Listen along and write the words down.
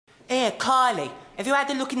Kylie, have you had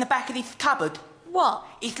a look in the back of this cupboard? What?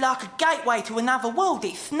 It's like a gateway to another world.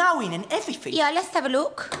 It's snowing and everything. Yeah, let's have a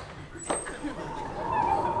look.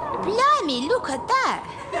 Blimey, look at that.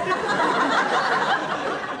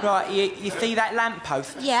 Right, you see that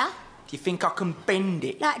lamppost? Yeah? Do you think I can bend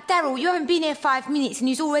it? Like, Daryl, you haven't been here 5 minutes and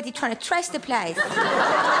he's already trying to trace the place.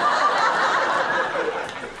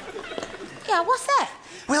 Yeah, what's that?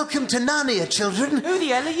 Welcome to Narnia, children. Who the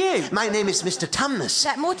hell are you? My name is Mr. Tumnus.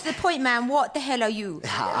 Like, more to the point, man, what the hell are you?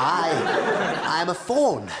 I'm a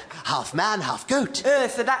faun. Half man, half goat.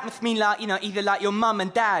 So that must mean, like, you know, either like your mum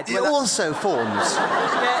and dad. You're also fawns.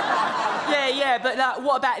 Yeah, but like,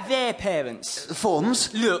 what about their parents?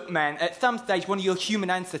 Fawns? Look, man, at some stage one of your human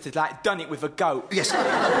ancestors, like, done it with a goat. Yes.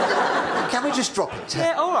 Can we just drop it?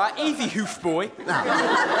 Yeah, all right, easy, hoof boy. Now,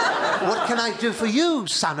 what can I do for you,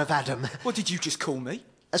 son of Adam? What did you just call me?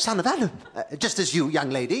 A son of Adam. Just as you, young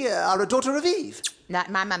lady, are a daughter of Eve. Like,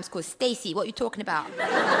 my mum's called Stacey. What are you talking about?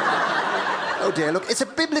 Oh, dear, look, it's a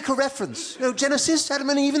biblical reference. You know, Genesis, Adam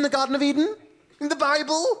and Eve in the Garden of Eden? In the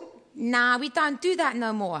Bible? Nah, we don't do that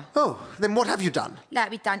no more. Oh, then what have you done? Like,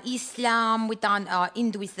 we've done Islam, we've done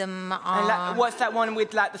Hinduism. And like, what's that one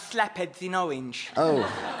with, like, the slapheads in orange? Oh,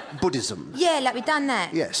 Buddhism. Yeah, like, we've done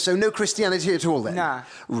that. Yes, so no Christianity at all, then? Nah.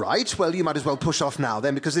 Right, well, you might as well push off now,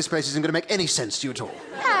 then, because this place isn't going to make any sense to you at all.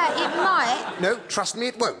 It might. No, trust me,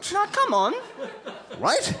 it won't. No, come on.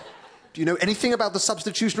 Right? Do you know anything about the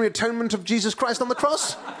substitutionary atonement of Jesus Christ on the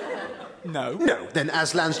cross? No. No, then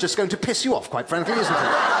Aslan's just going to piss you off, quite frankly, isn't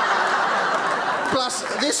it? Plus,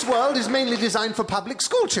 this world is mainly designed for public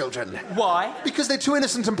school children. Why? Because they're too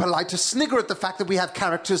innocent and polite to snigger at the fact that we have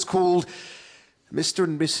characters called Mr.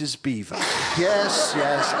 and Mrs. Beaver. Yes,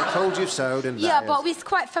 I told you so, didn't I? Yeah, but we're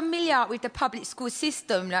quite familiar with the public school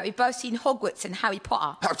system. Like, we've both seen Hogwarts and Harry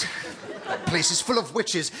Potter. That place is full of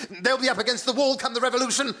witches. They'll be up against the wall come the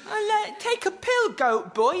revolution. Take a pill,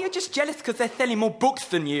 goat boy. You're just jealous because they're selling more books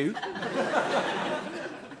than you.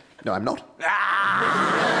 No, I'm not.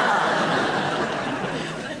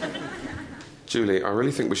 Julie, I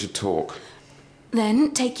really think we should talk.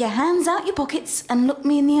 Then take your hands out your pockets and look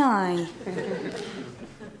me in the eye.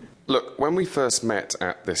 Look, when we first met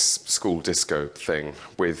at this school disco thing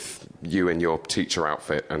with you in your teacher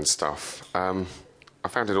outfit and stuff, I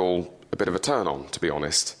found it all a bit of a turn-on, to be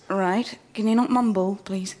honest. Right. Can you not mumble,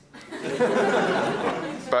 please?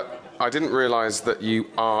 But I didn't realise that you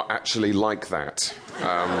are actually like that.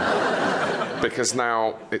 Because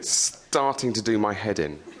now it's starting to do my head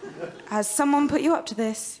in. Has someone put you up to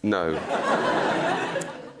this? No.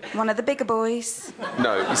 One of the bigger boys?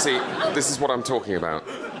 No, you see, this is what I'm talking about.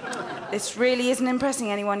 This really isn't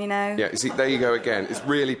impressing anyone, you know. Yeah, you see, there you go again. It's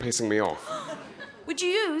really pissing me off. Would you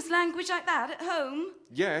use language like that at home?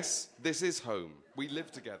 Yes, this is home. We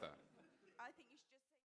live together.